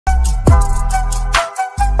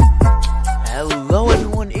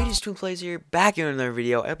TwinPlayz here, back in another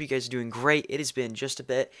video. I hope you guys are doing great. It has been just a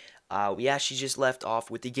bit. We actually just left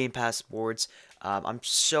off with the Game Pass boards. I'm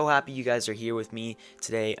so happy you guys are here with me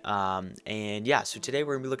today. And yeah, so today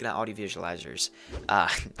we're going to be looking at audio visualizers.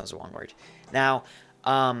 That was a wrong word. Now,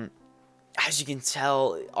 as you can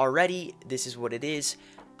tell already, this is what it is.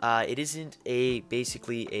 It isn't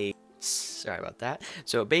sorry about that.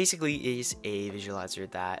 So it basically is a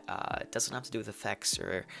visualizer that doesn't have to do with effects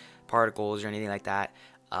or particles or anything like that.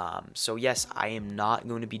 So yes, I am not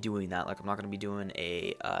going to be doing that. Like, I'm not going to be doing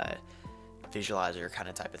a visualizer kind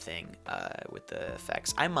of type of thing with the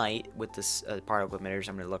effects. I might with this particle emitters.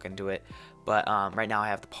 I'm going to look into it, but right now I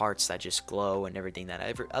have the parts that just glow and everything that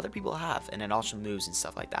other people have, and it also moves and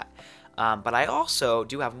stuff like that. But I also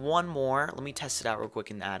do have one more. Let me test it out real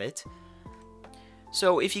quick and add it.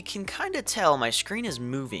 So if you can kind of tell, my screen is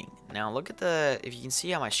moving. Now look at if you can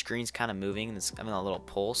see how my screen's kind of moving, and it's having a little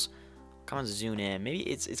pulse. Come on, zoom in. Maybe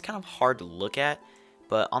it's kind of hard to look at,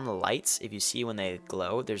 but on the lights, if you see when they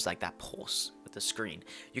glow, there's like that pulse with the screen.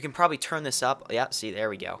 You can probably turn this up. Yeah, see, there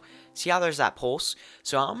we go. See how there's that pulse?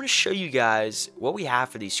 So I'm going to show you guys what we have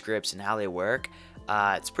for these scripts and how they work.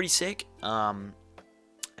 It's pretty sick. It's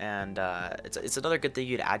another good thing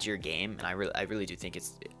you could add to your game, and I really do think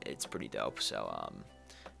it's pretty dope. So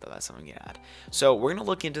that's something you can add. So we're gonna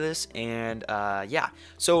look into this, and yeah.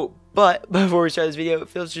 So, but before we start this video,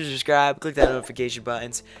 feel free to subscribe, click that notification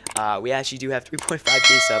buttons. We actually do have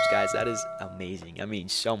 3.5K subs, guys. That is amazing. I mean,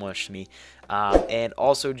 so much to me. And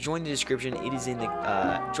also join the description. It is in the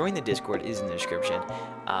join the Discord is in the description.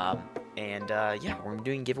 Yeah, we're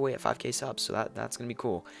doing giveaway at 5K subs, so that's gonna be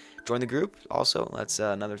cool. Join the group also. That's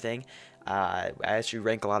another thing. I actually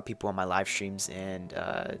rank a lot of people on my live streams, and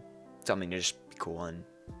something to just be cool and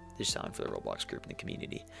just sound for the Roblox group and the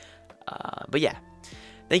community. But yeah,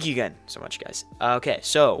 thank you again so much, guys. Okay,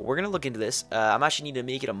 so we're gonna look into this. I'm actually need to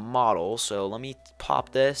make it a model, so let me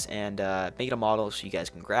pop this and make it a model so you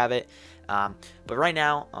guys can grab it. But right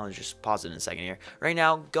now, I'll just pause it in a second here. Right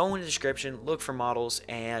now, go in the description, look for models,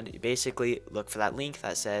 and basically look for that link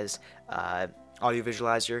that says audio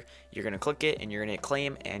visualizer. You're gonna click it, and you're gonna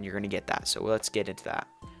claim, and you're gonna get that. So let's get into that.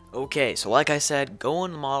 Okay, so like I said, go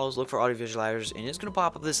in the models, look for audio visualizers, and it's going to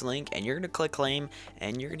pop up this link, and you're going to click claim,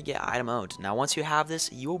 and you're going to get item mode. Now, once you have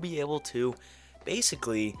this, you will be able to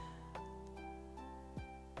basically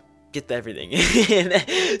get everything.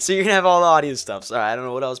 So you're gonna have all the audio stuff. Sorry, I don't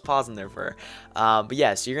know what I was pausing there for. But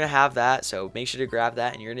yeah, so you're gonna have that, so make sure to grab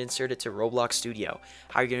that, and you're gonna insert it to Roblox Studio.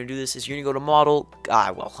 How you're gonna do this is you're gonna go to model,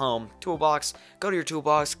 home, toolbox, go to your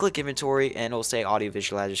toolbox, click inventory, and it'll say audio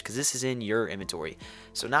visualizers, because this is in your inventory.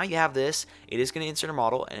 So now you have this. It is gonna insert a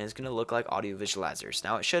model, and it's gonna look like audio visualizers.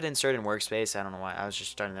 Now it should insert in workspace. I don't know why I was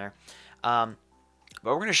just starting there.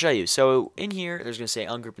 But we're going to show you. So in here, there's going to say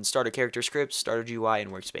ungroup and starter character scripts, starter GUI, and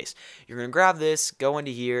workspace. You're going to grab this, go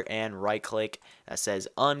into here, and right click that says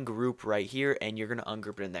ungroup right here, and you're going to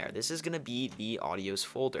ungroup it in there. This is going to be the audios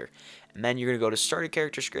folder. And then you're going to go to starter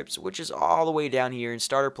character scripts, which is all the way down here in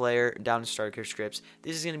starter player, down to starter character scripts.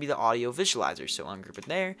 This is going to be the audio visualizer, so ungroup it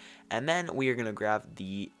there. And then we are going to grab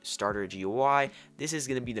the starter GUI. This is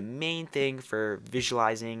going to be the main thing for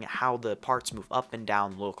visualizing how the parts move up and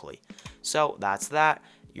down locally. So that's that.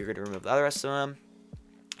 You're going to remove the rest of them.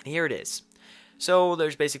 And here it is. So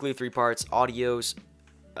there's basically three parts: audios,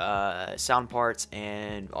 sound parts,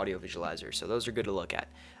 and audio visualizer. So those are good to look at.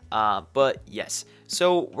 But yes,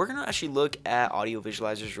 so we're gonna actually look at audio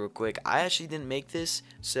visualizers real quick. I actually didn't make this,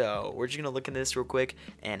 so we're just gonna look into this real quick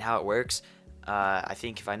and how it works. I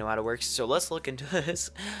think if I know how it works, so let's look into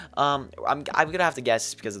this. I'm gonna have to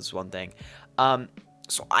guess because it's one thing.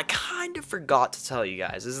 So I kind of forgot to tell you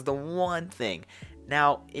guys, this is the one thing.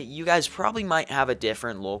 Now, you guys probably might have a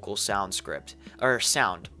different local sound script, or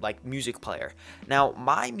sound, like music player. Now,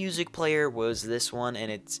 my music player was this one, and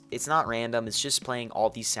it's not random. It's just playing all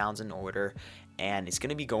these sounds in order, and it's going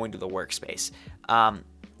to be going to the workspace.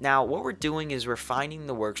 Now, what we're doing is we're finding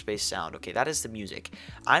the workspace sound. Okay, that is the music.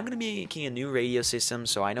 I'm going to be making a new radio system,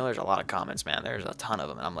 so I know there's a lot of comments, man. There's a ton of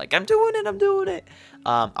them, and I'm like, I'm doing it.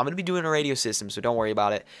 I'm going to be doing a radio system, so don't worry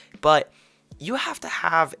about it. But you have to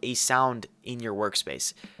have a sound in your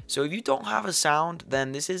workspace. So if you don't have a sound,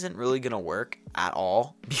 then this isn't really going to work at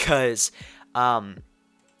all, because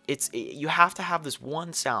you have to have this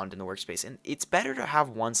one sound in the workspace. And it's better to have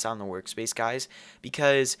one sound in the workspace, guys,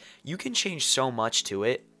 because you can change so much to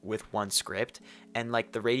it with one script. And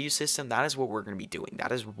like the radio system, that is what we're going to be doing.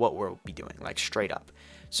 That is what we'll be doing, like straight up.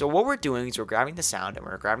 So what we're doing is we're grabbing the sound, and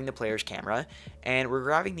we're grabbing the player's camera, and we're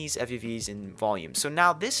grabbing these FUVs in volume. So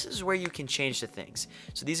now this is where you can change the things.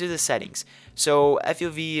 So these are the settings. So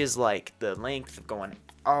FUV is like the length of going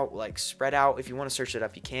like spread out. If you want to search it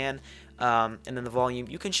up, you can. And then the volume,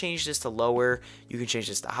 you can change this to lower, you can change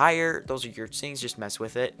this to higher. Those are your things, just mess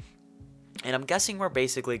with it. And I'm guessing we're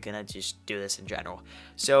basically gonna just do this in general.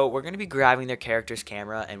 So we're gonna be grabbing their character's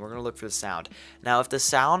camera and we're gonna look for the sound. Now if the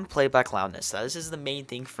sound playback loudness, now this is the main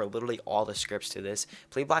thing for literally all the scripts to this.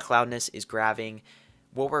 Playback loudness is grabbing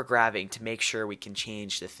what we're grabbing to make sure we can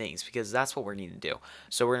change the things, because that's what we're needing to do.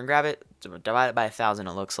 So we're gonna grab it, divide it by 1,000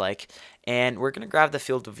 it looks like, and we're gonna grab the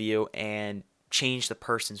field of view and change the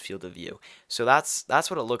person's field of view. So that's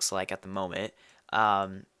what it looks like at the moment.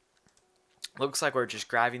 Looks like we're just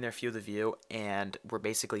grabbing their field of view and we're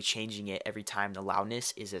basically changing it every time the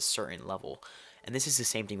loudness is a certain level. And this is the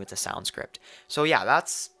same thing with the sound script. So yeah,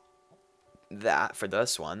 that's that for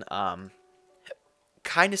this one.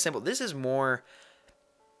 Kind of simple. This is more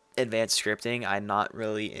advanced scripting. I'm not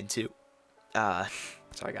really into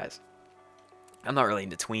sorry guys, I'm not really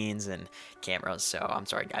into tweens and cameras, so I'm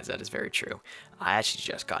sorry guys, that is very true. I actually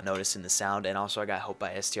just got noticed in the sound, and also I got help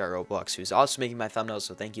by STR Roblox, who's also making my thumbnails,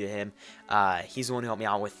 so thank you to him. He's the one who helped me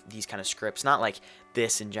out with these kind of scripts, not like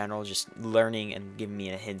this in general, just learning and giving me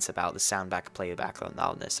hints about the sound playback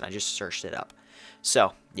loudness, and I just searched it up.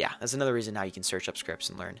 So yeah, that's another reason how you can search up scripts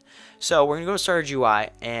and learn. So we're gonna go to Starter UI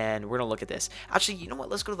and we're gonna look at this. Actually, you know what?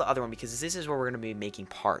 Let's go to the other one, because this is where we're gonna be making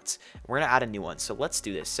parts. We're gonna add a new one. So let's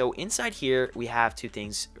do this. So inside here we have two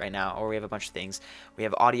things right now, or we have a bunch of things. We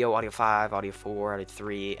have audio, audio 5, audio 4, audio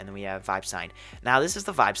 3, and then we have vibe sign. Now this is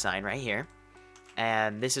the vibe sign right here.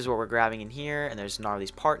 And this is what we're grabbing in here, and there's all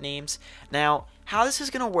these part names. Now, how this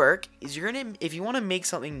is gonna work is you're gonna, if you want to make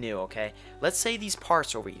something new, okay, let's say these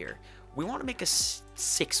parts over here, we want to make a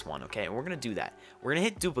 6 one, okay, and we're gonna do that. We're gonna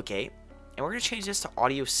hit duplicate, and we're gonna change this to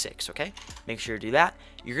audio 6, okay. Make sure to do that.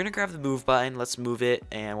 You're gonna grab the move button. Let's move it,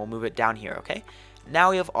 and we'll move it down here, okay.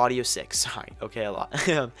 Now we have audio 6. Sorry, okay, a lot.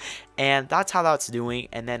 And that's how that's doing.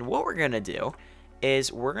 And then what we're gonna do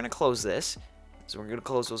is we're gonna close this. So we're gonna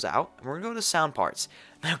close those out, and we're gonna go to sound parts.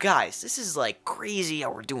 Now, guys, this is like crazy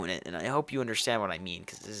how we're doing it, and I hope you understand what I mean,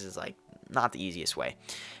 because this is like not the easiest way.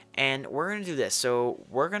 And we're gonna do this. So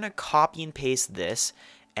we're gonna copy and paste this,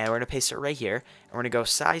 and we're gonna paste it right here. And we're gonna go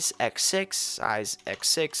size x6, size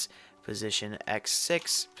x6, position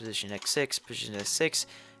x6, position x6, position x6.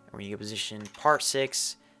 And we're gonna go position part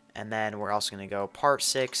 6, and then we're also gonna go part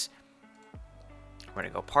 6. We're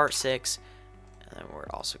gonna go part 6. And then we're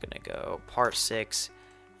also going to go part 6,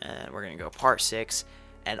 and we're going to go part 6.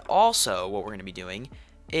 And also what we're going to be doing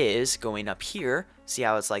is going up here, see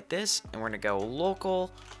how it's like this, and we're going to go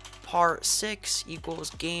local part 6 equals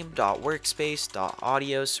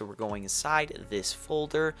game.workspace.audio. So we're going inside this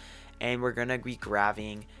folder, and we're going to be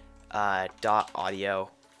grabbing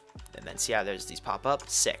 .audio. And then see how there's these pop up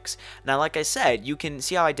 6. Now, like I said, you can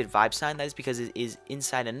see how I did vibe sign. That is because it is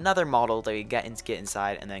inside another model that we get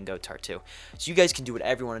inside and then go tar2. So you guys can do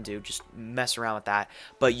whatever you want to do, just mess around with that.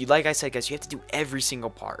 But you, like I said, guys, you have to do every single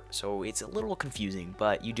part. So it's a little confusing,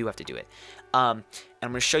 but you do have to do it. And I'm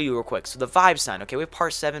going to show you real quick. So the vibe sign, okay, we have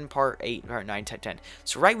part 7, part 8, part 9, 10.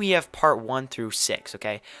 So right, we have part 1 through 6,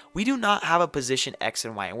 okay? We do not have a position X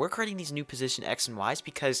and Y, and we're creating these new position X and Ys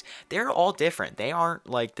because they're all different. They aren't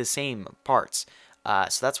like the same parts.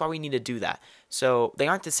 So that's why we need to do that. So they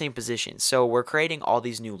aren't the same position. So we're creating all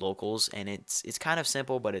these new locals, and it's kind of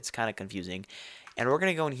simple, but it's kind of confusing. And we're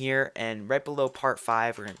going to go in here, and right below part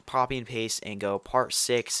 5, we're going to copy and paste and go part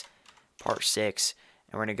 6, part 6.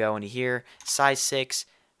 And we're going to go into here, size 6,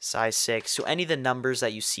 size 6. So any of the numbers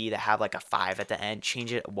that you see that have like a 5 at the end,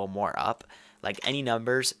 change it one more up. Like any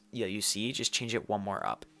numbers you see, just change it one more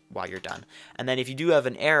up while you're done. And then if you do have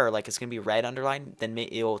an error, like it's going to be red underlined, then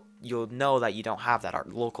you'll know that you don't have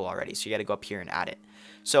that local already. So you got to go up here and add it.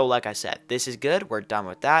 So like I said, this is good. We're done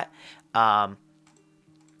with that.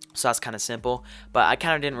 So that's kind of simple, but I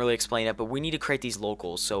kind of didn't really explain it, but we need to create these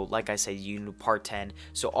locals. So like I said, you need part 10.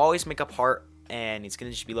 So always make a part, and it's going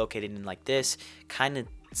to just be located in like this, kind of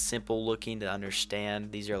simple looking to understand.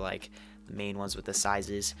 These are like the main ones with the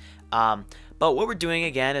sizes. But what we're doing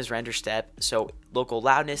again is render step. So local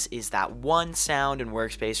loudness is that one sound in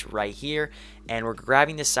workspace right here, and we're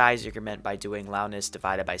grabbing the size increment by doing loudness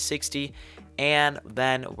divided by 60, and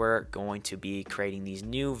then we're going to be creating these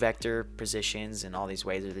new vector positions and all these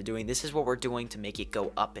ways that they're doing. This is what we're doing to make it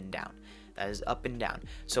go up and down. That is up and down.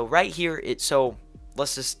 So right here, so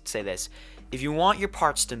let's just say this. If you want your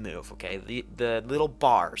parts to move, okay, the little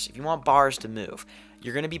bars, if you want bars to move,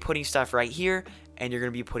 you're going to be putting stuff right here, and you're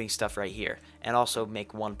going to be putting stuff right here, and also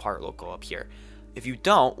make one part local up here. If you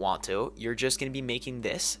don't want to, you're just going to be making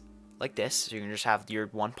this like this. So you're going to just have your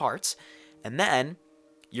one parts, and then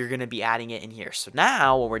you're going to be adding it in here. So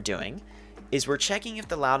now what we're doing is we're checking if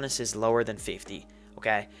the loudness is lower than 50.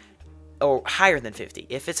 okay? Or higher than 50.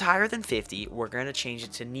 If it's higher than 50, we're going to change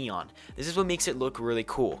it to neon. This is what makes it look really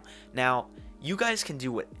cool. Now, you guys can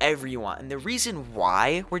do whatever you want. And the reason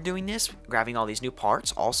why we're doing this, grabbing all these new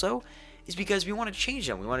parts also, is because we want to change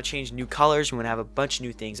them. We want to change new colors. We want to have a bunch of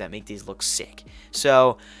new things that make these look sick.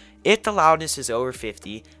 So, if the loudness is over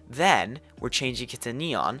 50, then we're changing it to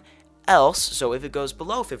neon. Else, so if it goes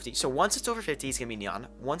below 50, so once it's over 50, it's going to be neon.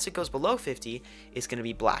 Once it goes below 50, it's going to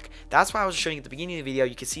be black. That's why I was showing you at the beginning of the video.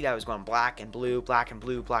 You can see that I was going black and blue, black and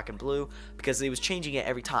blue, black and blue, because it was changing it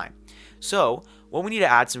every time. So what we need to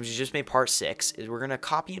add, since we just made part 6, is we're going to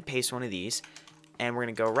copy and paste one of these, and we're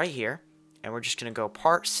going to go right here, and we're just going to go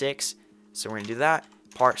part 6. So we're going to do that,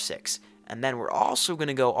 part 6. And then we're also going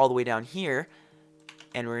to go all the way down here,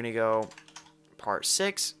 and we're going to go part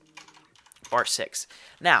 6. Part 6.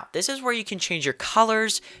 Now, this is where you can change your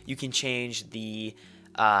colors. You can change the,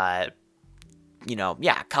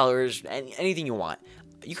 colors, anything you want.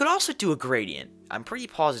 You could also do a gradient. I'm pretty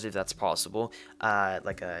positive that's possible,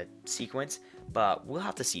 like a sequence, but we'll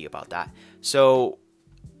have to see about that. So,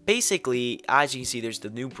 basically, as you can see, there's the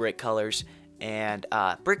new brick colors. And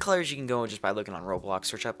brick colors you can go just by looking on Roblox,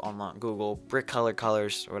 search up on Google, brick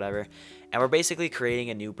colors or whatever. And we're basically creating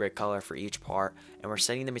a new brick color for each part, and we're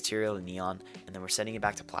setting the material to neon, and then we're setting it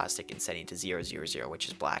back to plastic and setting it to 0, 0, 0, which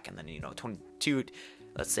is black, and then 22,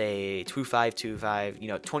 let's say 25, 25,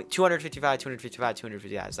 255, 255,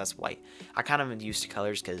 255, that's white. I kind of am used to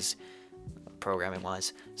colors because programming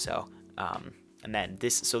wise. So and then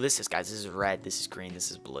this is guys, this is red, this is green, this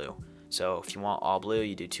is blue. So if you want all blue,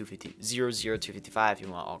 you do 250, 0, 0, 255. If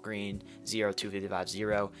you want all green, 0, 255,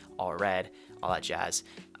 0, all red, all that jazz.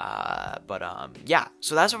 Yeah,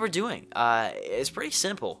 so that's what we're doing. It's pretty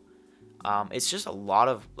simple. It's just a lot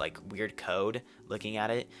of like weird code looking at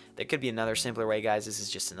it. There could be another simpler way, guys. This is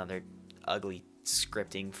just another ugly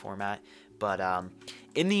scripting format. But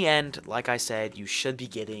in the end, like I said, you should be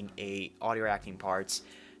getting a audio reacting parts.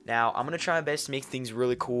 Now, I'm going to try my best to make things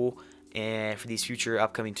really cool and for these future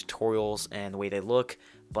upcoming tutorials and the way they look.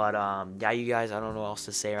 But yeah, you guys, I don't know what else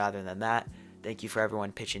to say rather than that. Thank you for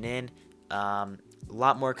everyone pitching in. A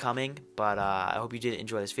lot more coming, but I hope you did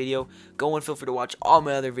enjoy this video. Go and feel free to watch all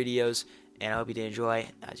my other videos, and I hope you did enjoy.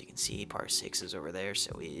 As you can see, part 6 is over there,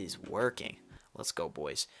 so it is working. Let's go,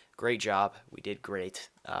 boys. Great job. We did great.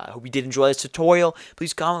 I hope you did enjoy this tutorial.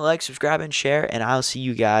 Please comment, like, subscribe, and share, and I'll see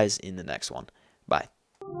you guys in the next one. Bye.